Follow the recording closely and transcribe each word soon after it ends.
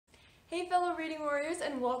Hey fellow reading warriors,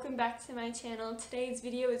 and welcome back to my channel. Today's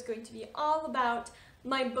video is going to be all about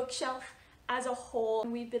my bookshelf as a whole.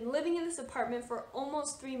 We've been living in this apartment for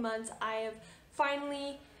almost 3 months. I have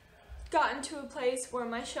finally gotten to a place where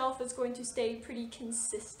my shelf is going to stay pretty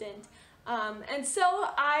consistent. And so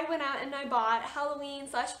I went out and I bought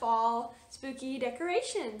Halloween/fall spooky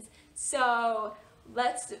decorations. So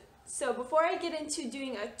before I get into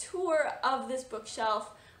doing a tour of this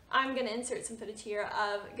bookshelf, I'm gonna insert some footage here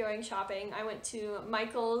of going shopping. I went to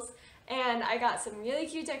Michael's and I got some really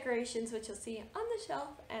cute decorations, which you'll see on the shelf,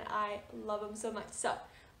 and I love them so much. So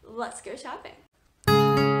let's go shopping.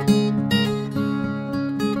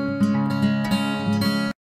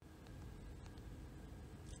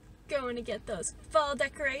 Going to get those fall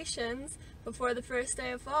decorations before the first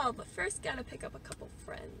day of fall, but first gotta pick up a couple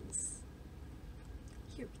friends.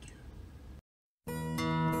 Here we go.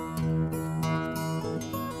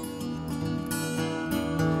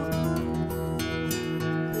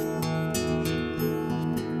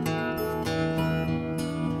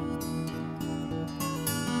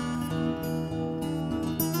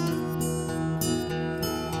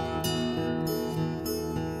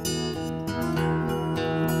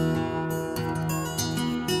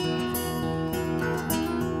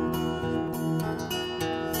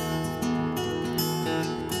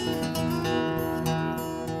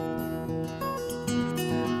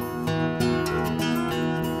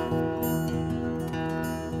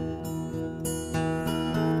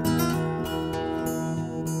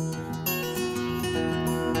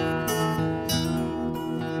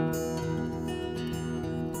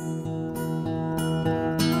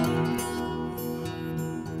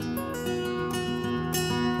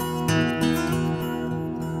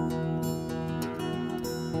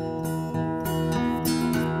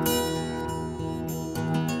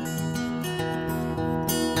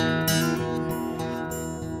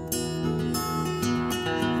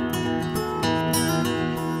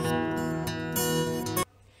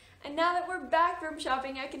 Now that we're back room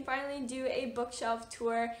shopping, I can finally do a bookshelf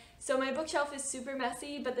tour. So my bookshelf is super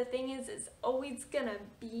messy, but the thing is, it's always gonna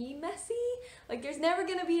be messy. Like, there's never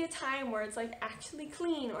gonna be a time where it's like actually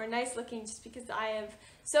clean or nice looking, just because I have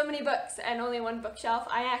so many books and only one bookshelf.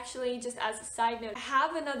 I actually, just as a side note,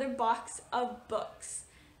 have another box of books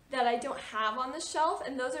that I don't have on the shelf,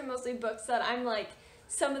 and those are mostly books that I'm like,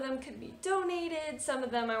 some of them could be donated, some of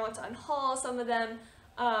them I want to unhaul, some of them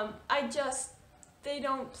they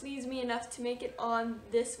don't please me enough to make it on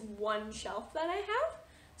this one shelf that I have.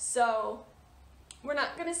 So we're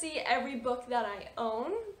not gonna see every book that I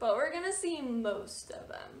own, but we're gonna see most of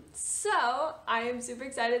them. So I am super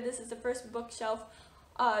excited. This is the first bookshelf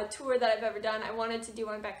tour that I've ever done. I wanted to do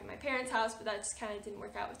one back at my parents' house, but that just kind of didn't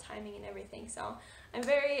work out with timing and everything. So I'm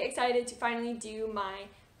very excited to finally do my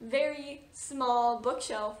very small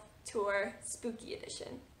bookshelf tour, spooky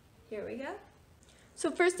edition. Here we go. So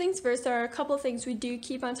first things first, there are a couple things we do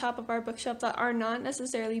keep on top of our bookshelf that are not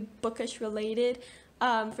necessarily bookish related.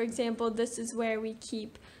 For example, this is where we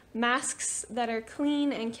keep masks that are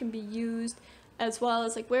clean and can be used, as well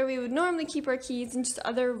as like where we would normally keep our keys and just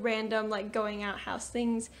other random like going out house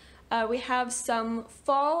things. We have some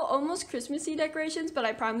fall, almost Christmassy decorations, but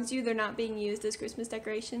I promise you they're not being used as Christmas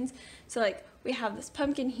decorations. So like we have this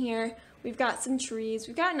pumpkin here, we've got some trees,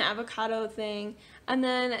 we've got an avocado thing, and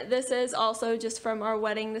then this is also just from our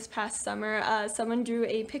wedding this past summer. Someone drew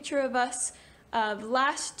a picture of us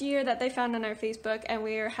last year that they found on our Facebook, and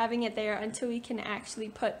we are having it there until we can actually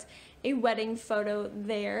put a wedding photo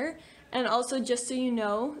there. And also, just so you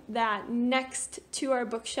know, that next to our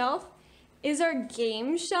bookshelf is our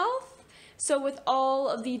game shelf. So with all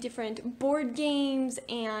of the different board games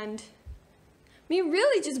and,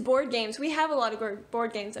 really just board games. We have a lot of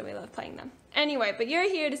board games and we love playing them. Anyway, but you're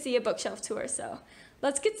here to see a bookshelf tour, so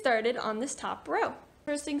let's get started on this top row.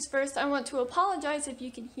 First things first, I want to apologize if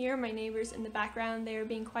you can hear my neighbors in the background. They are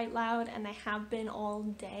being quite loud, and they have been all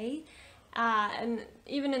day. And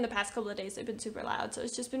even in the past couple of days, they've been super loud, so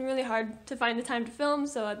it's just been really hard to find the time to film,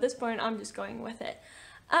 so at this point, I'm just going with it.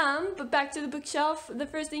 But back to the bookshelf, the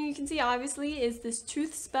first thing you can see obviously is this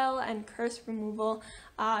truth spell and curse removal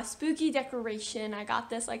spooky decoration. I got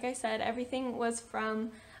this, like I said, everything was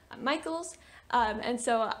from Michael's, and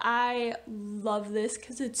so I love this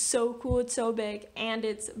because it's so cool, it's so big, and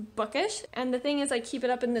it's bookish. And the thing is, I keep it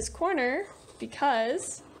up in this corner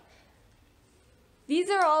because these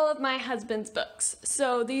are all of my husband's books.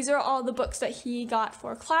 So these are all the books that he got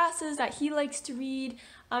for classes that he likes to read.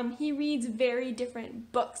 He reads very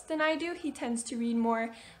different books than I do. He tends to read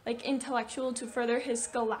more like intellectual to further his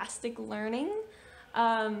scholastic learning,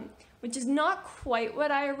 which is not quite what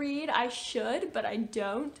I read. I should, but I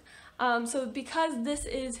don't. So because this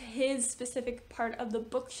is his specific part of the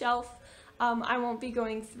bookshelf, I won't be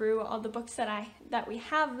going through all the books that we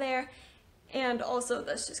have there, and also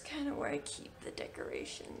that's just kind of where I keep the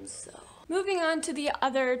decorations. So moving on to the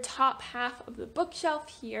other top half of the bookshelf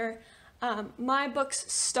here, my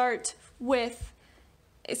books start with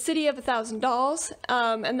A City of 1,000 Dolls,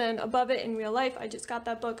 and then above it, In Real Life. I just got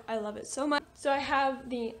that book. I love it so much. So I have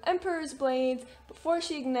the Emperor's Blades, Before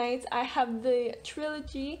She Ignites. I have the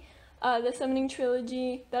trilogy, the Summoning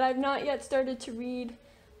Trilogy, that I've not yet started to read,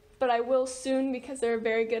 but I will soon because they're a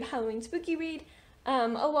very good Halloween spooky read. A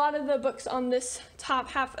lot of the books on this top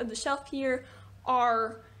half of the shelf here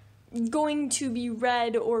are going to be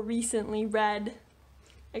read or recently read,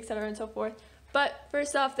 etc. and so forth. But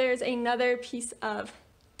first off, there's another piece of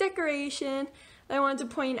decoration that I wanted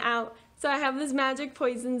to point out. So I have this magic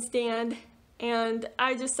poison stand, and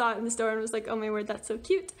I just saw it in the store and was like, oh my word, that's so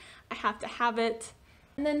cute. I have to have it.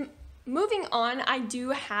 And then moving on, I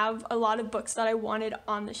do have a lot of books that I wanted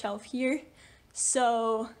on the shelf here.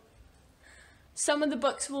 So some of the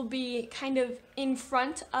books will be kind of in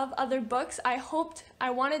front of other books. I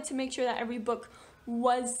wanted to make sure that every book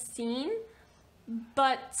was seen,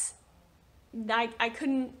 but I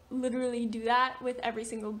couldn't literally do that with every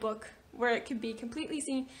single book where it could be completely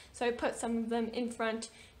seen, so I put some of them in front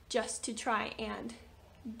just to try and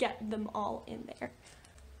get them all in there.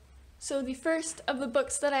 So the first of the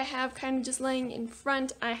books that I have kind of just laying in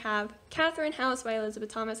front, I have Catherine House by Elizabeth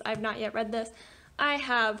Thomas. I've not yet read this. I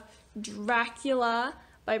have Dracula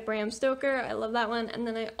by Bram Stoker. I love that one. And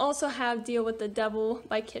then I also have Deal with the Devil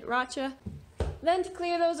by Kit Rocha. Then to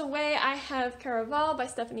clear those away, I have Caraval by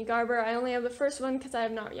Stephanie Garber. I only have the first one because I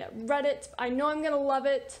have not yet read it. I know I'm going to love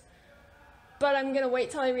it, but I'm going to wait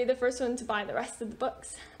till I read the first one to buy the rest of the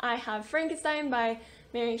books. I have Frankenstein by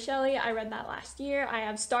Mary Shelley. I read that last year. I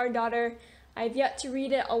have Star Daughter. I have yet to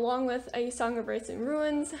read it, along with A Song of Ice and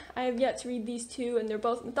Ruins. I have yet to read these two, and they're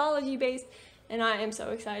both mythology based, and I am so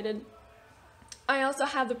excited. I also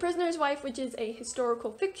have The Prisoner's Wife, which is a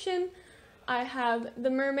historical fiction. I have The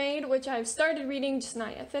Mermaid, which I've started reading, just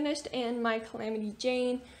not yet finished, and My Calamity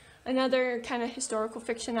Jane, another kind of historical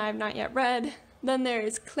fiction I have not yet read. Then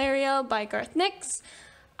there's Clariel by Garth Nix.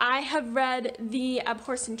 I have read the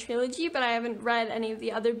Abhorsen trilogy, but I haven't read any of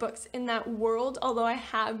the other books in that world, although I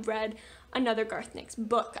have read another Garth Nix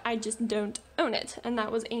book. I just don't own it, and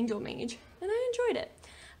that was Angel Mage, and I enjoyed it.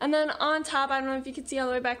 And then on top, I don't know if you can see all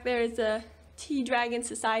the way back there, is the Tea Dragon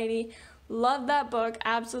Society. Love that book,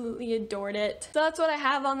 absolutely adored it. So that's what I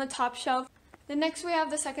have on the top shelf. Then next we have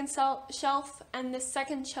the second shelf, and the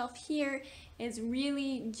second shelf here is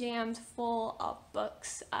really jammed full of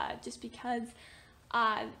books, just because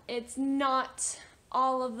it's not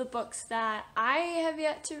all of the books that I have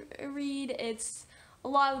yet to read. It's a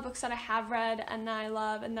lot of the books that I have read and I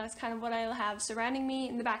love, and that's kind of what I'll have surrounding me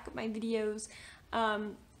in the back of my videos,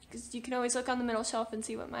 because you can always look on the middle shelf and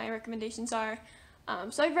see what my recommendations are.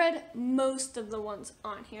 So I've read most of the ones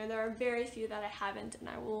on here. There are very few that I haven't, and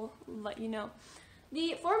I will let you know.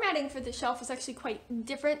 The formatting for the shelf is actually quite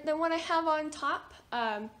different than what I have on top,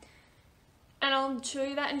 and I'll show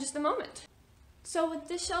you that in just a moment. So with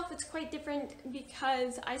this shelf, it's quite different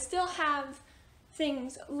because I still have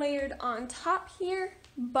things layered on top here,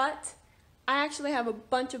 but I actually have a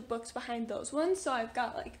bunch of books behind those ones. So I've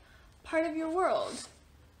got like Part of Your World,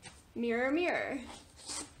 Mirror Mirror,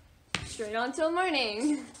 Straight On Till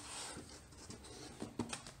Morning,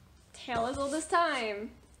 Tale as Old as Time,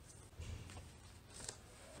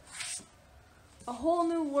 A Whole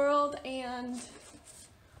New World, and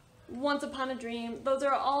Once Upon a Dream. Those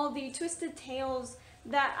are all the Twisted Tales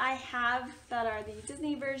that I have that are the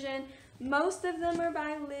Disney version. Most of them are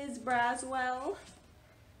by Liz Braswell.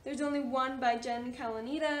 There's only one by Jen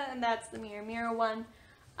Kalanita, and that's the Mirror Mirror one.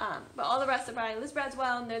 But all the rest are by Liz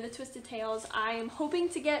Braswell, and they're the Twisted Tales. I am hoping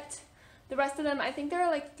to get the rest of them. I think there are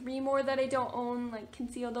like 3 more that I don't own, like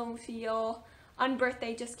Conceal Don't Feel,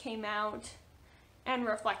 Unbirthday just came out, and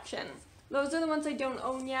Reflection. Those are the ones I don't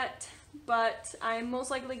own yet, but I'm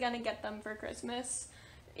most likely gonna get them for Christmas.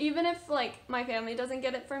 Even if like my family doesn't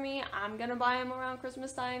get it for me, I'm gonna buy them around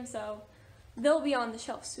Christmas time, so they'll be on the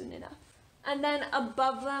shelf soon enough. And then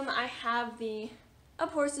above them, I have the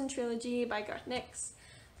Abhorsen trilogy by Garth Nix.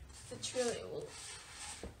 The trilogy.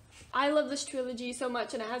 I love this trilogy so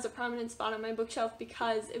much, and it has a prominent spot on my bookshelf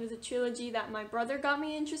because it was a trilogy that my brother got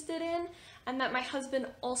me interested in and that my husband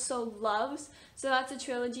also loves. So that's a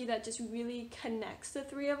trilogy that just really connects the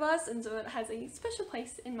 3 of us, and so it has a special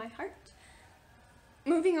place in my heart.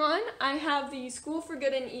 Moving on, I have the School for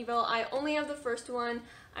Good and Evil. I only have the first one.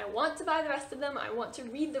 I want to buy the rest of them. I want to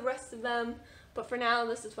read the rest of them, but for now,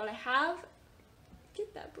 this is what I have.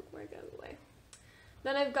 get that bookmark out of the way.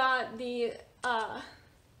 Then I've got the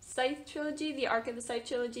Scythe trilogy, the Arc of the Scythe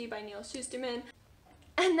trilogy by Neil Shusterman.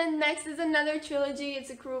 And then next is another trilogy. It's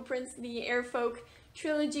The Cruel Prince, the Airfolk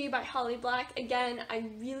trilogy by Holly Black. Again, I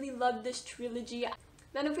really love this trilogy.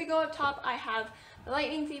 Then if we go up top, I have The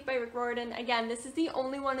Lightning Thief by Rick Riordan. Again, this is the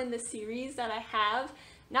only one in the series that I have.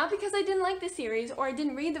 Not because I didn't like the series or I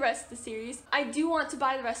didn't read the rest of the series. I do want to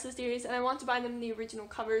buy the rest of the series and I want to buy them in the original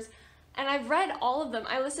covers. And I've read all of them.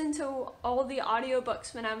 I listened to all the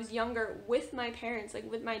audiobooks when I was younger with my parents, like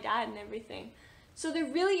with my dad and everything. So there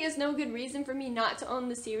really is no good reason for me not to own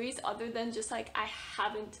the series other than just like I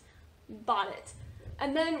haven't bought it.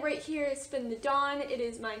 And then right here is Spin the Dawn. It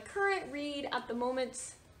is my current read at the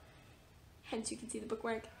moment. Hence you can see the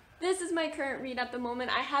bookmark. This is my current read at the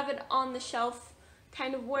moment. I have it on the shelf,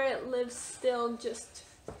 kind of where it lives still, just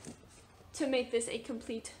to make this a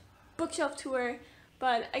complete bookshelf tour.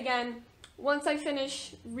 But again, once I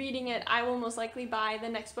finish reading it, I will most likely buy the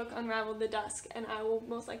next book, Unravel the Dusk, and I will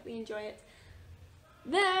most likely enjoy it.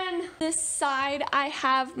 Then this side, I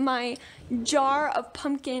have my jar of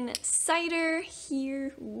pumpkin cider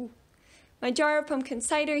here. Ooh. My jar of pumpkin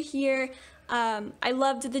cider here. I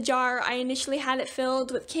loved the jar. I initially had it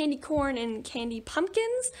filled with candy corn and candy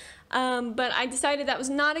pumpkins, but I decided that was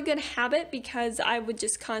not a good habit because I would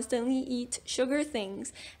just constantly eat sugar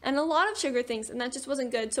things, and a lot of sugar things, and that just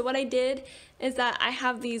wasn't good. So what I did is that I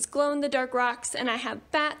have these glow-in-the-dark rocks, and I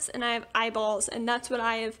have bats, and I have eyeballs, and that's what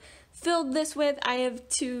I have filled this with.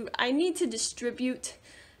 I need to distribute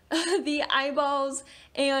the eyeballs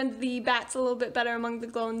and the bats a little bit better among the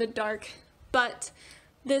glow-in-the-dark, but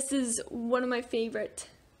this is one of my favorite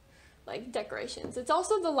like decorations. It's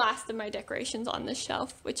also the last of my decorations on this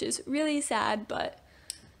shelf, which is really sad, but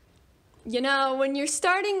you know, when you're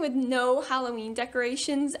starting with no Halloween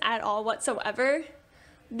decorations at all whatsoever,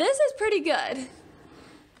 this is pretty good.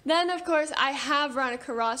 Then of course I have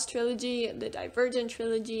Veronica Ross trilogy, the Divergent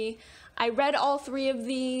trilogy. I read all three of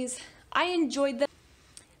these. I enjoyed them.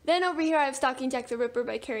 Then over here I have Stalking Jack the Ripper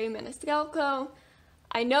by Carrie Maniscalco.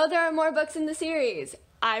 I know there are more books in the series.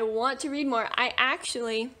 I want to read more. I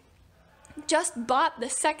actually just bought the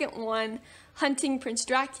second one, Hunting Prince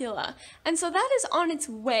Dracula, and so that is on its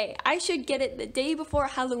way. I should get it the day before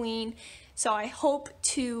Halloween, so I hope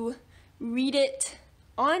to read it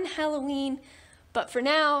on Halloween. But for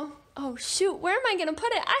now, oh shoot, where am I gonna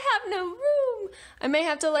put it? I have no room. I may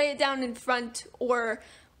have to lay it down in front, or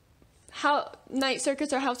Night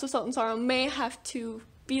Circus or House of Salt and Sorrow may have to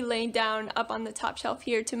be laid down up on the top shelf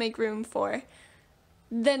here to make room for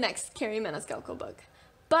the next Carrie Maniscalco book.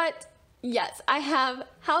 But yes, I have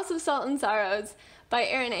House of Salt and Sorrows by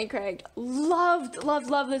Erin A. Craig. Loved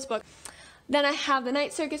this book. Then I have The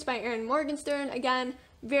Night Circus by Erin Morgenstern. Again,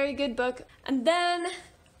 very good book. And then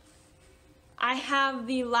I have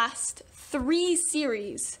the last 3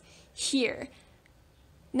 series here.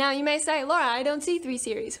 Now you may say, Laura, I don't see 3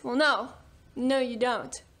 series. Well, no you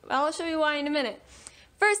don't. Well, I'll show you why in a minute.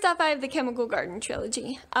 First off, I have the Chemical Garden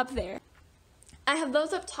trilogy up there. I have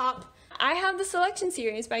those up top. I have the Selection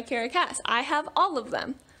series by Kara Cass. I have all of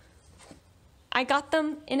them. I got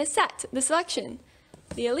them in a set. The Selection,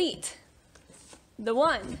 the Elite, the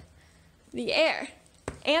One, the Heir,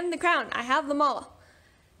 and the Crown. I have them all.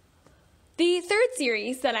 The third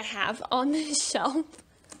series that I have on this shelf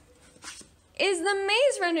is the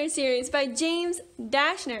Maze Runner series by James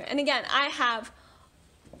Dashner. And again, I have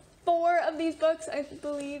 4 of these books, I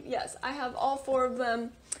believe. Yes, I have all 4 of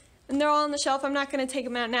them. And they're all on the shelf. I'm not going to take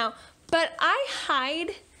them out now. But I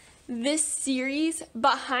hide this series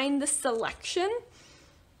behind the Selection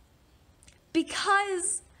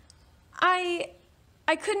because I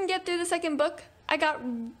couldn't get through the second book. I got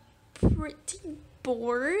pretty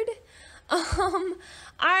bored.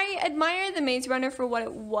 I admire the Maze Runner for what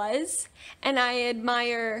it was, and I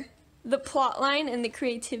admire the plot line and the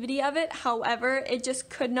creativity of it. However, it just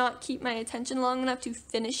could not keep my attention long enough to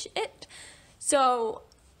finish it. So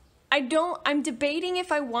I'm debating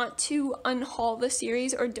if I want to unhaul the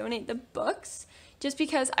series or donate the books, just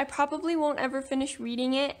because I probably won't ever finish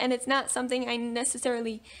reading it, and it's not something I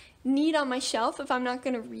necessarily need on my shelf if I'm not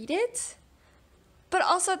going to read it. But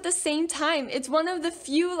also at the same time, it's one of the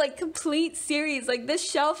few like complete series. Like this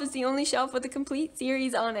shelf is the only shelf with a complete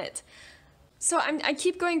series on it. So I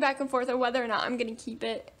keep going back and forth on whether or not I'm going to keep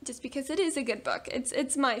it, just because it is a good book.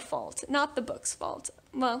 It's my fault, not the book's fault.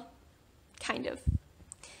 Well, kind of.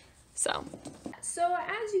 So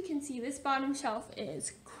as you can see, this bottom shelf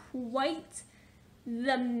is quite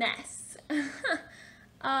the mess.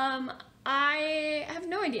 I have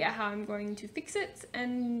no idea how I'm going to fix it,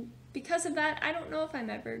 and because of that, I don't know if I'm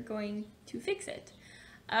ever going to fix it.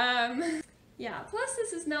 Yeah, plus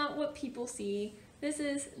this is not what people see. This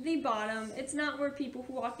is the bottom. It's not where people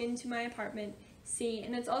who walk into my apartment see,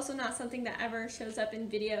 and it's also not something that ever shows up in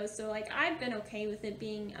videos, so like I've been okay with it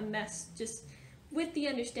being a mess, just with the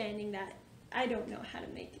understanding that I don't know how to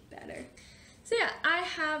make it better. So yeah, I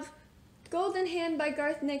have Golden Hand by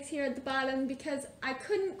Garth Nix here at the bottom because I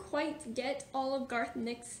couldn't quite get all of Garth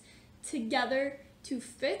Nix together to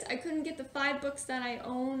fit. I couldn't get the 5 books that I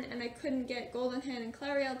own, and I couldn't get Golden Hand and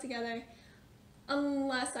Clariel together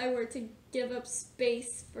unless I were to give up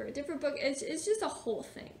space for a different book. It's just a whole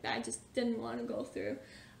thing that I just didn't want to go through.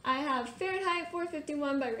 I have Fahrenheit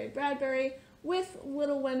 451 by Ray Bradbury with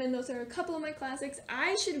Little Women. Those are a couple of my classics.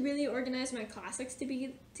 I should really organize my classics to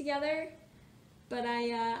be together, but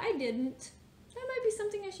I didn't. That might be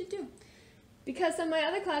something I should do. Because some of my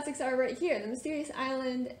other classics are right here. The Mysterious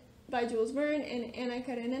Island by Jules Verne and Anna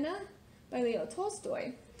Karenina by Leo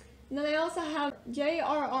Tolstoy. And then I also have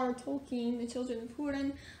J.R.R. Tolkien, The Children of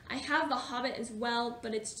Húrin. I have The Hobbit as well,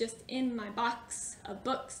 but it's just in my box of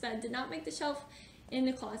books that did not make the shelf in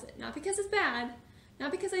the closet. Not because it's bad, not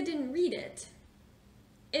because I didn't read it.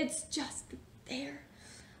 It's just there.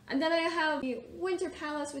 And then I have the Winter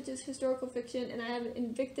Palace, which is historical fiction, and I have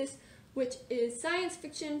Invictus, which is science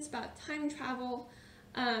fiction. It's about time travel.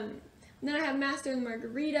 And then I have Master and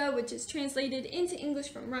Margarita, which is translated into English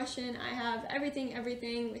from Russian. I have Everything,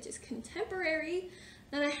 Everything, which is contemporary.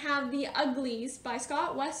 Then I have The Uglies by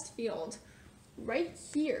Scott Westfield right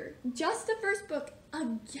here. Just the first book.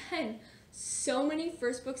 Again, so many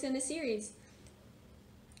first books in a series.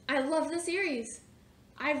 I love the series.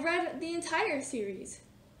 I've read the entire series.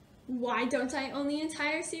 Why don't I own the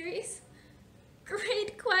entire series?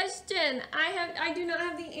 Great question. I do not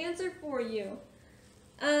have the answer for you.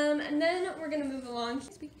 And then we're going to move along.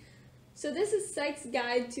 So this is Psych's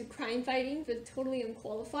Guide to Crime Fighting for the Totally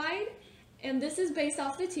Unqualified. And this is based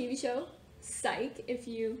off the TV show Psych, if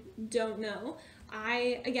you don't know.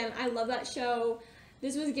 I love that show.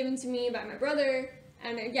 This was given to me by my brother.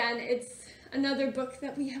 And again, it's another book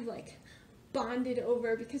that we have like bonded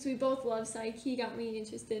over because we both love Psych. He got me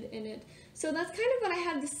interested in it. So that's kind of what I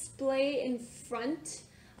have display in front.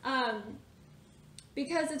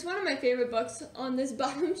 Because it's one of my favorite books on this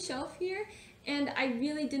bottom shelf here, and I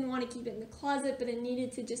really didn't want to keep it in the closet, but it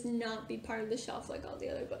needed to just not be part of the shelf like all the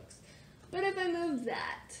other books. But if I move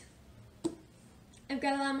that, I've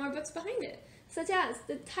got a lot more books behind it, such as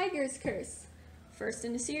The Tiger's Curse, first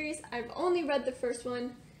in the series. I've only read the first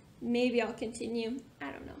one. Maybe I'll continue.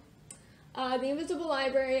 I don't know. The Invisible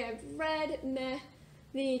Library, I've read, meh.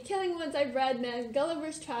 The Killing Woods, I've read, meh.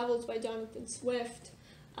 Gulliver's Travels by Jonathan Swift,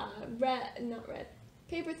 not read.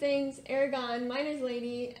 Paper Things, Aragon, Miner's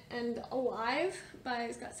Lady, and Alive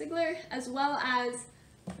by Scott Sigler, as well as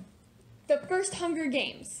the first Hunger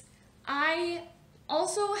Games. I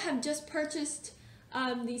also have just purchased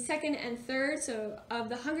the second and third of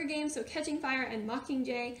the Hunger Games, so Catching Fire and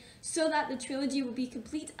Mockingjay, so that the trilogy will be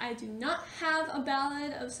complete. I do not have a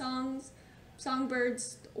Ballad of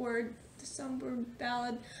Songbirds or the Songbird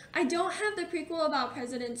Ballad. I don't have the prequel about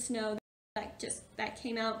President Snow that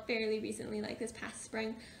came out fairly recently, like this past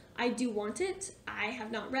spring. I do want it. I have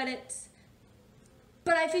not read it,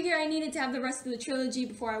 but I figure I needed to have the rest of the trilogy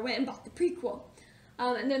before I went and bought the prequel.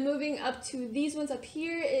 And then moving up to these ones up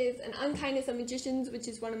here is An Unkindness of Magicians, which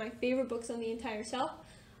is one of my favorite books on the entire shelf.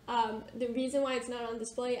 The reason why it's not on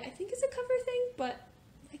display, I think it's a cover thing, but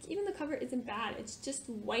like even the cover isn't bad. It's just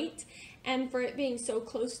white, and for it being so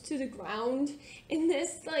close to the ground in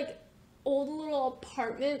this like old little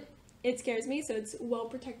apartment, it scares me, so it's well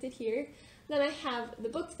protected here. Then I have The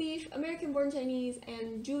Book Thief, American Born Chinese,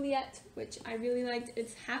 and Juliet, which I really liked.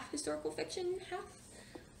 It's half historical fiction, half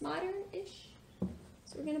modern-ish.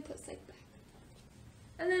 So we're going to put Psych back.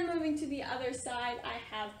 And then moving to the other side, I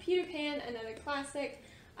have Peter Pan, another classic.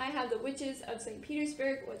 I have The Witches of St.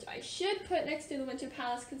 Petersburg, which I should put next to The Winter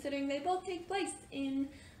Palace, considering they both take place in,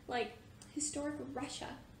 like, historic Russia.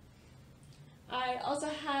 I also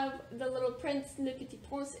have The Little Prince, Le Petit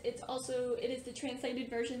Prince. It is the translated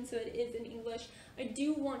version, so it is in English. I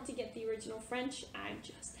do want to get the original French. I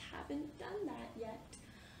just haven't done that yet.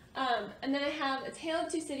 And then I have A Tale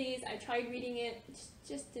of Two Cities. I tried reading it. It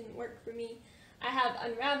just didn't work for me. I have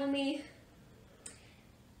Unravel Me.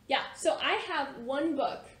 Yeah, so I have one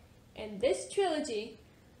book in this trilogy,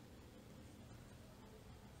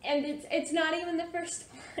 and it's not even the first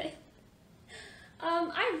one.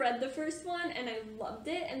 I read the first one and I loved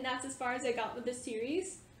it, and that's as far as I got with the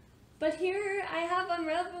series. But here I have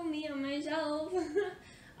Unravel Me on my shelf.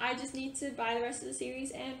 I just need to buy the rest of the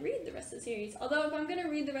series and read the rest of the series. Although if I'm going to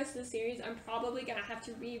read the rest of the series, I'm probably going to have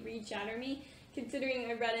to reread Shatter Me,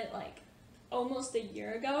 considering I read it like almost a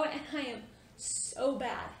year ago, and I am so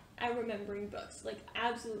bad at remembering books, like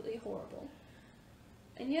absolutely horrible.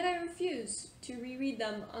 And yet I refuse to reread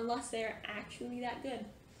them unless they're actually that good.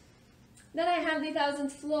 Then I have The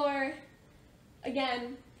 1000th Floor.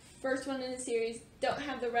 Again, first one in the series, don't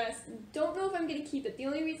have the rest. Don't know if I'm going to keep it. The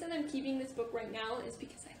only reason I'm keeping this book right now is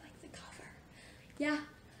because I like the cover. Yeah,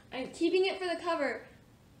 I'm keeping it for the cover,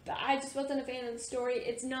 but I just wasn't a fan of the story.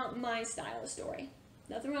 It's not my style of story.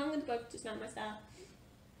 Nothing wrong with the book, just not my style.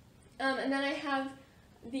 And then I have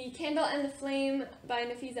The Candle and the Flame by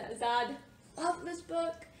Nafisa Azad. Love this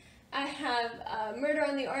book. I have Murder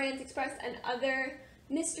on the Orient Express and Other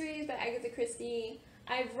Mysteries by Agatha Christie.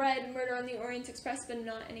 I've read Murder on the Orient Express, but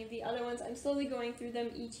not any of the other ones. I'm slowly going through them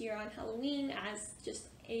each year on Halloween as just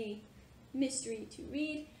a mystery to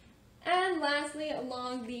read. And lastly,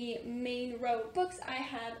 along the main row of books, I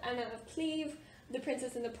have Anna of Cleve, The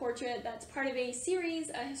Princess and the Portrait. That's part of a series,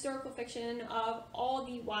 a historical fiction of all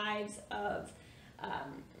the wives of,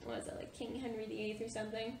 what is it, like King Henry VIII or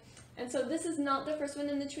something. And so this is not the first one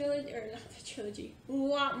in the trilogy, or not the trilogy, a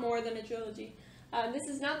lot more than a trilogy. This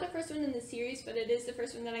is not the first one in the series, but it is the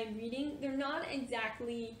first one that I'm reading. They're not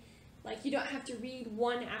exactly, like, you don't have to read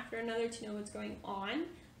one after another to know what's going on.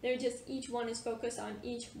 They're just, each one is focused on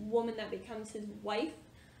each woman that becomes his wife.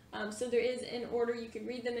 So there is an order you can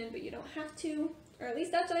read them in, but you don't have to. Or at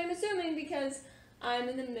least that's what I'm assuming, because I'm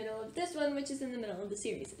in the middle of this one, which is in the middle of the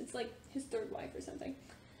series. It's like his third wife or something.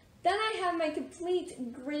 Then I have my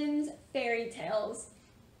complete Grimm's Fairy Tales.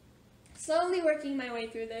 Slowly working my way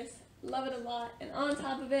through this. Love it a lot. And on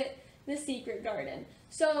top of it, The Secret Garden.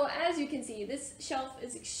 So as you can see, this shelf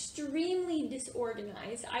is extremely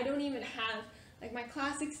disorganized. I don't even have like my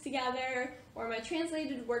classics together or my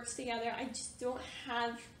translated works together. I just don't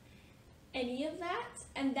have any of that.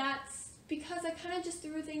 And that's because I kind of just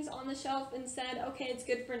threw things on the shelf and said, okay, it's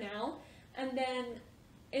good for now. And then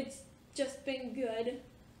it's just been good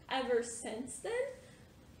ever since then.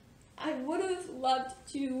 I would have loved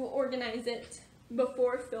to organize it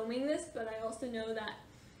before filming this, but I also know that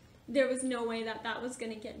there was no way that that was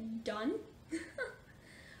going to get done.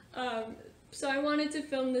 So I wanted to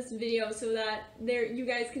film this video so that you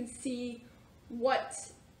guys can see what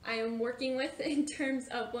I am working with in terms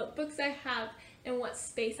of what books I have and what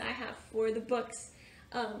space I have for the books.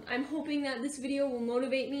 I'm hoping that this video will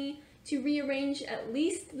motivate me to rearrange at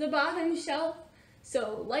least the bottom shelf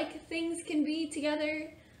so like things can be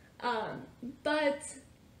together, but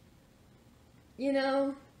you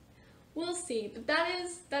know, we'll see. But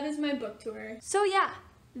that is my book tour. So yeah,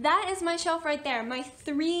 that is my shelf right there. My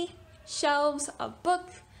 3 shelves of book.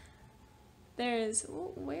 There's,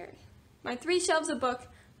 my 3 shelves of book.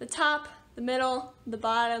 The top, the middle, the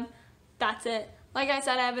bottom. That's it. Like I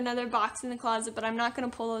said, I have another box in the closet, but I'm not going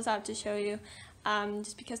to pull those out to show you,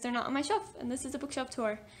 just because they're not on my shelf, and this is a bookshelf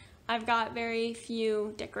tour. I've got very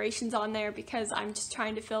few decorations on there because I'm just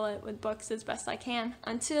trying to fill it with books as best I can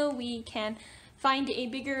until we can find a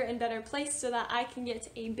bigger and better place so that I can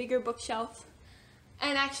get a bigger bookshelf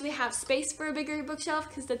and actually have space for a bigger bookshelf,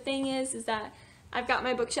 because the thing is that I've got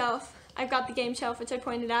my bookshelf, I've got the game shelf, which I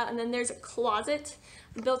pointed out, and then there's a closet,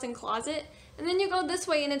 a built-in closet, and then you go this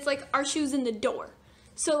way and it's like our shoes in the door.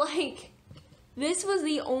 So like, this was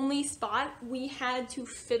the only spot we had to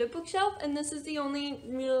fit a bookshelf, and this is the only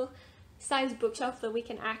real size bookshelf that we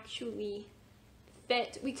can actually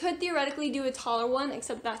fit. We could theoretically do a taller one,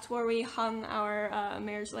 except that's where we hung our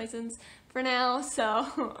marriage license for now, so,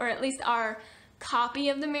 or at least our copy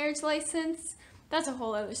of the marriage license. That's a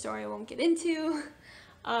whole other story I won't get into.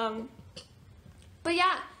 But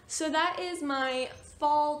yeah, so that is my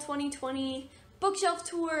fall 2020 bookshelf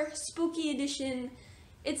tour, spooky edition.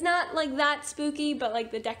 It's not like that spooky, but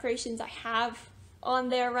like the decorations I have on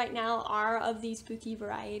there right now are of the spooky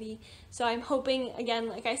variety. So I'm hoping, again,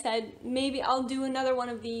 like I said, maybe I'll do another one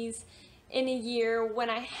of these in a year when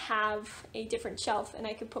I have a different shelf and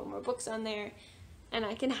I can put more books on there and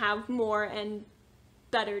I can have more and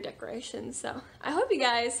better decorations. So I hope you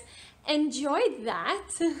guys enjoyed that.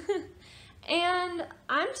 And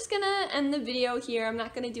I'm just gonna end the video here. I'm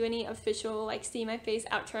not gonna do any official like see my face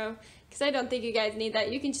outro because I don't think you guys need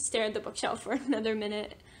that. You can just stare at the bookshelf for another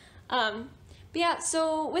minute. But yeah,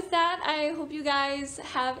 so with that, I hope you guys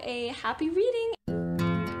have a happy reading.